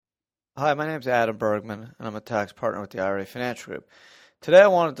Hi, my name is Adam Bergman, and I'm a tax partner with the IRA Financial Group. Today, I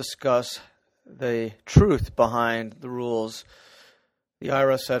want to discuss the truth behind the rules the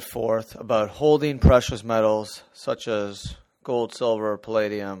IRS set forth about holding precious metals such as gold, silver,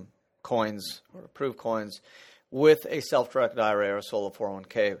 palladium, coins, or approved coins with a self-directed IRA or a solo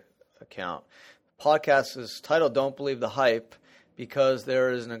 401k account. The podcast is titled Don't Believe the Hype because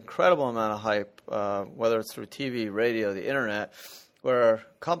there is an incredible amount of hype, whether it's through TV, radio, the internet, where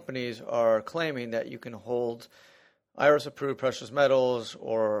companies are claiming that you can hold IRS-approved precious metals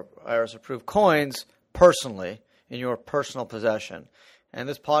or IRS-approved coins personally in your personal possession. And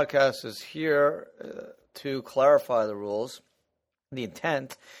this podcast is here to clarify the rules. The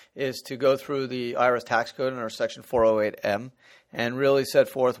intent is to go through the IRS tax code under Section 408M and really set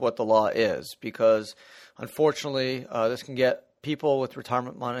forth what the law is, because unfortunately this can get people with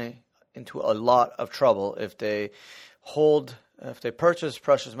retirement money into a lot of trouble if they purchase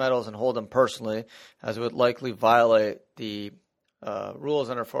precious metals and hold them personally, as it would likely violate the rules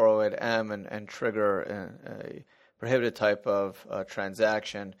under 408M and trigger a prohibited type of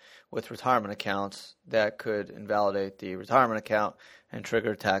transaction with retirement accounts that could invalidate the retirement account and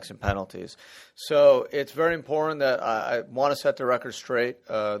trigger tax and penalties. So it's very important that I want to set the record straight.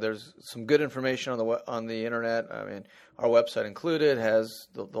 There's some good information on the internet. I mean, our website included has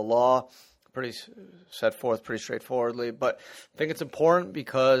the law pretty set forth pretty straightforwardly, but I think it's important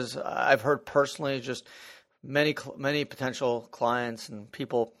because I've heard personally just many potential clients and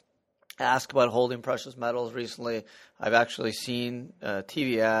people ask about holding precious metals recently. I've actually seen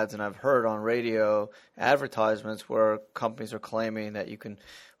TV ads and I've heard on radio advertisements where companies are claiming that you can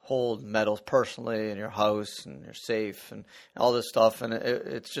hold metals personally in your house and your safe and all this stuff, and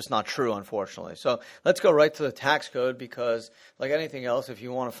it's just not true, unfortunately. So let's go right to the tax code, because like anything else, if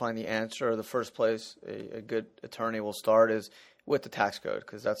you want to find the answer, the first place a good attorney will start is with the tax code,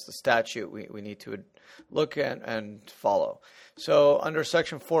 because that's the statute we need to look at and follow. So under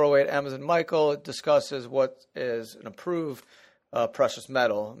Section 408, M as in Michael, it discusses what is an approved precious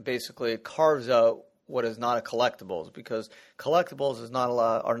metal. Basically, it carves out what is not a collectibles, because collectibles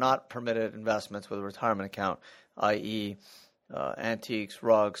are not permitted investments with a retirement account, i.e. Antiques,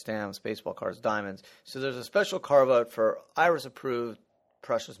 rugs, stamps, baseball cards, diamonds. So there's a special carve-out for IRS-approved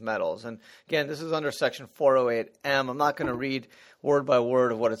precious metals. And again, this is under Section 408M. I'm not going to read word by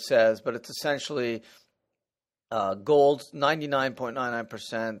word of what it says, but it's essentially gold,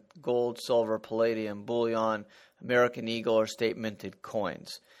 99.99%, gold, silver, palladium, bullion, American Eagle, or state-minted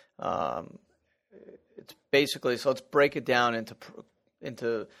coins. It's basically, so let's break it down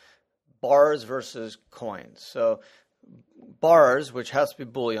into bars versus coins. So bars, which has to be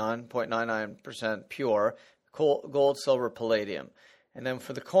bullion, 0.99% pure, gold, silver, palladium. And then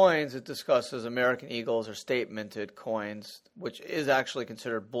for the coins, it discusses American Eagles or state-minted coins, which is actually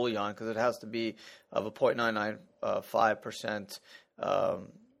considered bullion because it has to be of a 0.995%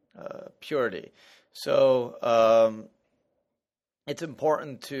 purity. So it's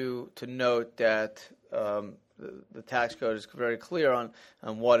important to note that the tax code is very clear on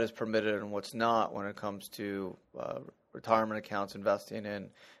what is permitted and what's not when it comes to retirement accounts investing in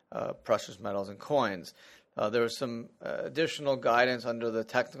precious metals and coins. There was some additional guidance under the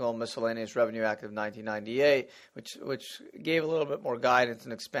Technical Miscellaneous Revenue Act of 1998, which gave a little bit more guidance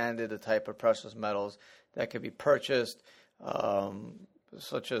and expanded the type of precious metals that could be purchased,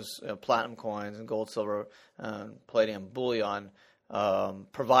 such as platinum coins and gold, silver, palladium, bullion,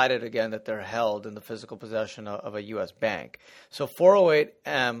 provided, again, that they're held in the physical possession of a U.S. bank. So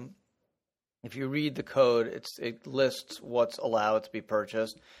 408M, if you read the code, it lists what's allowed to be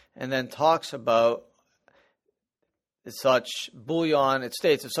purchased and then talks about such bullion. It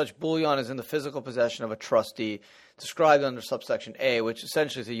states if such bullion is in the physical possession of a trustee described under subsection A, which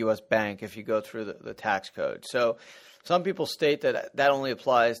essentially is a U.S. bank if you go through the tax code. So some people state that only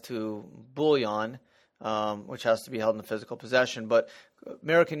applies to bullion, which has to be held in the physical possession, but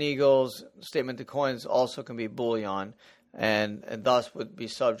American Eagles, statement-minted coins also can be bullion, and thus would be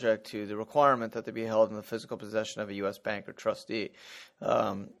subject to the requirement that they be held in the physical possession of a U.S. bank or trustee.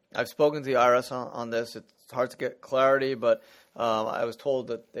 I've spoken to the IRS on this. It's hard to get clarity, but I was told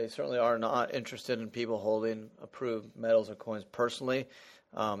that they certainly are not interested in people holding approved metals or coins personally.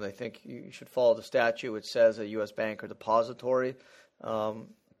 They think you should follow the statute, which says a U.S. bank or depository.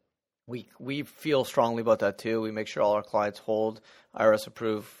 We feel strongly about that too. We make sure all our clients hold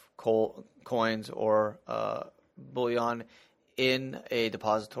IRS-approved coins or bullion in a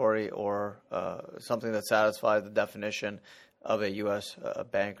depository or something that satisfies the definition of a U.S.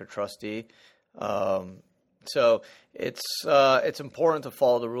 bank or trustee. So it's important to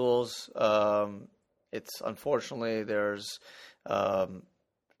follow the rules. It's unfortunately there's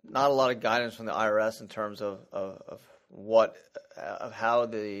not a lot of guidance from the IRS in terms of how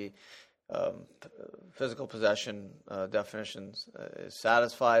the physical possession definitions is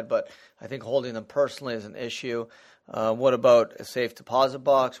satisfied, but I think holding them personally is an issue. What about a safe deposit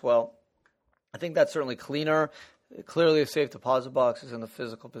box? Well, I think that's certainly cleaner. Clearly, a safe deposit box is in the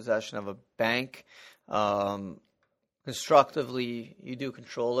physical possession of a bank. Constructively, you do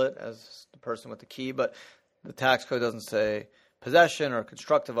control it as the person with the key, but the tax code doesn't say possession or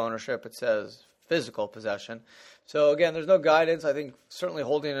constructive ownership. It says physical possession. So again, there's no guidance. I think certainly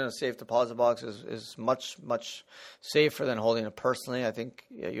holding it in a safe deposit box is much, much safer than holding it personally. I think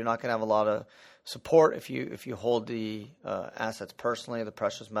you're not going to have a lot of support if you hold the assets personally, the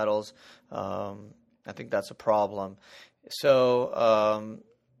precious metals. I think that's a problem. So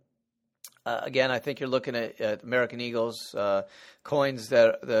again, I think you're looking at American Eagles coins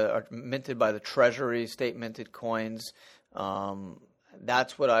that are minted by the Treasury, state minted coins.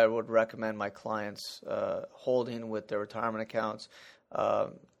 That's what I would recommend my clients holding with their retirement accounts.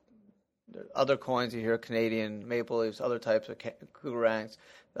 Other coins you hear, Canadian Maple Leafs, other types of Cougarangs,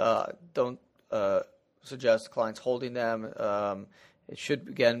 don't suggest clients holding them. It should,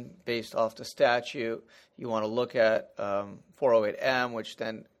 again, based off the statute, you want to look at 408M, which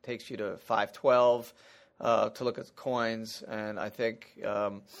then takes you to 512 to look at the coins. And I think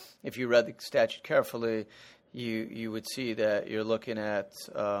if you read the statute carefully, you would see that you're looking at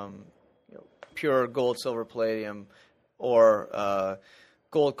pure gold, silver, palladium, or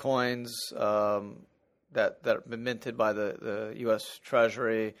gold coins that have been minted by the U.S.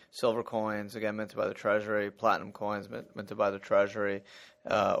 Treasury, silver coins, again, minted by the Treasury, platinum coins minted by the Treasury,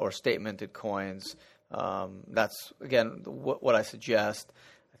 or state-minted coins. That's, again, what I suggest.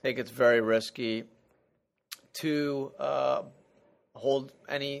 I think it's very risky to hold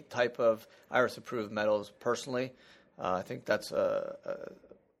any type of IRS-approved metals personally. I think that's a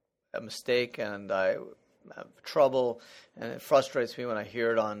mistake, and I have trouble, and it frustrates me when I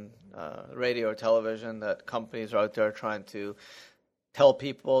hear it on radio or television that companies are out there trying to tell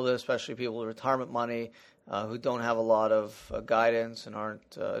people, especially people with retirement money, who don't have a lot of guidance and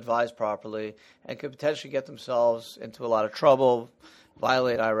aren't advised properly, and could potentially get themselves into a lot of trouble,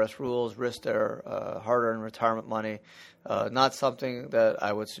 violate IRS rules, risk their hard-earned retirement money. Not something that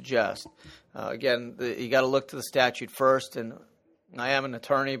I would suggest. Again, you got to look to the statute first, and I am an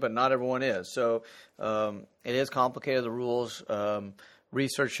attorney, but not everyone is. So it is complicated, the rules.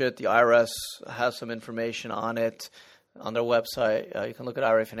 Research it. The IRS has some information on it on their website. You can look at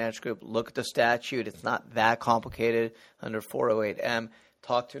IRA Financial Group. Look at the statute. It's not that complicated under 408M.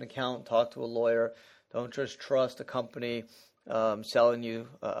 Talk to an accountant. Talk to a lawyer. Don't just trust a company selling you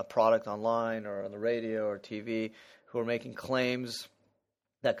a product online or on the radio or TV who are making claims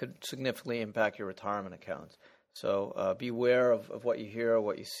that could significantly impact your retirement accounts. So beware of what you hear,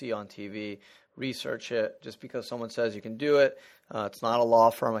 what you see on TV. Research it. Just because someone says you can do it, it's not a law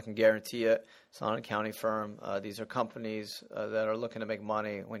firm, I can guarantee it. It's not an accounting firm. These are companies that are looking to make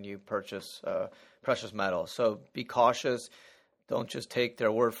money when you purchase precious metals. So be cautious. Don't just take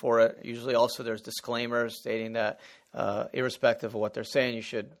their word for it. Usually also there's disclaimers stating that irrespective of what they're saying, you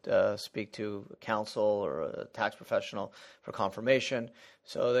should speak to counsel or a tax professional for confirmation.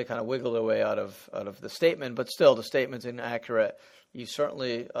 So they kind of wiggle their way out of the statement, but still the statement's inaccurate. You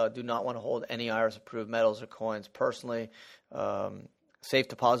certainly do not want to hold any IRS-approved metals or coins personally. Safe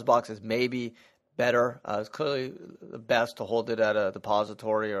deposit boxes may be better. It's clearly the best to hold it at a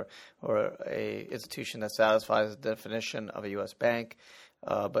depository or a institution that satisfies the definition of a U.S. bank,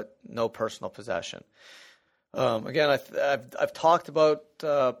 but no personal possession. Again, I've talked about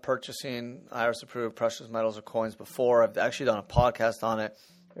purchasing IRS-approved precious metals or coins before. I've actually done a podcast on it.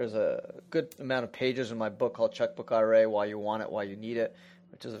 There's a good amount of pages in my book called Checkbook IRA, Why You Want It, Why You Need It,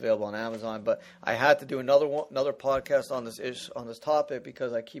 which is available on Amazon. But I had to do another podcast on this topic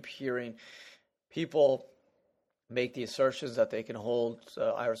because I keep hearing people make the assertions that they can hold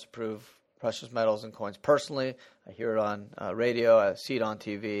IRS-approved precious metals and coins personally. I hear it on radio. I see it on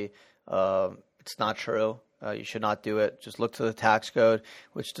TV. It's not true. You should not do it. Just look to the tax code,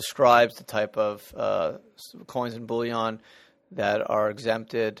 which describes the type of coins and bullion that are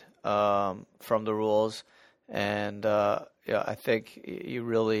exempted from the rules. And I think you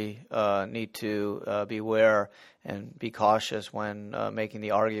really need to beware and be cautious when making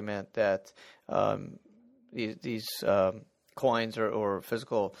the argument that these coins or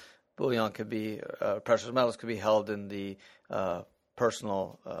physical bullion could be, precious metals could be held in the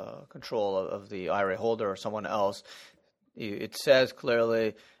personal control of the IRA holder or someone else. It says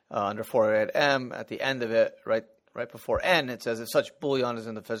clearly under 408M at the end of it, right, Right before N, it says, if such bullion is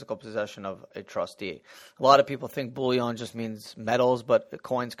in the physical possession of a trustee. A lot of people think bullion just means metals, but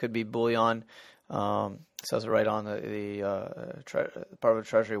coins could be bullion. It says it right on the Department of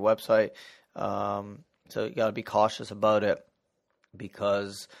Treasury website. So you got to be cautious about it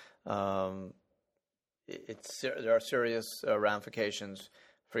because there are serious ramifications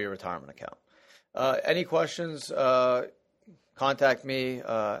for your retirement account. Any questions? Contact me.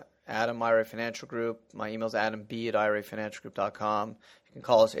 Adam, IRA Financial Group. My email is adamb@irafinancialgroup.com. You can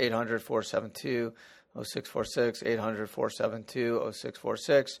call us 800-472-0646,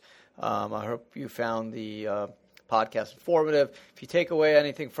 800-472-0646. I hope you found the podcast informative. If you take away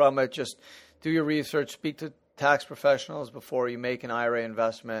anything from it, just do your research, speak to tax professionals before you make an IRA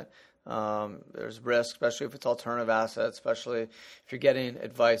investment. There's risk, especially if it's alternative assets, especially if you're getting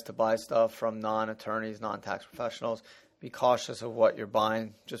advice to buy stuff from non-attorneys, non-tax professionals. Be cautious of what you're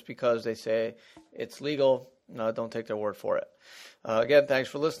buying. Just because they say it's legal, don't take their word for it. Again, thanks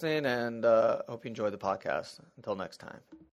for listening, and hope you enjoyed the podcast. Until next time.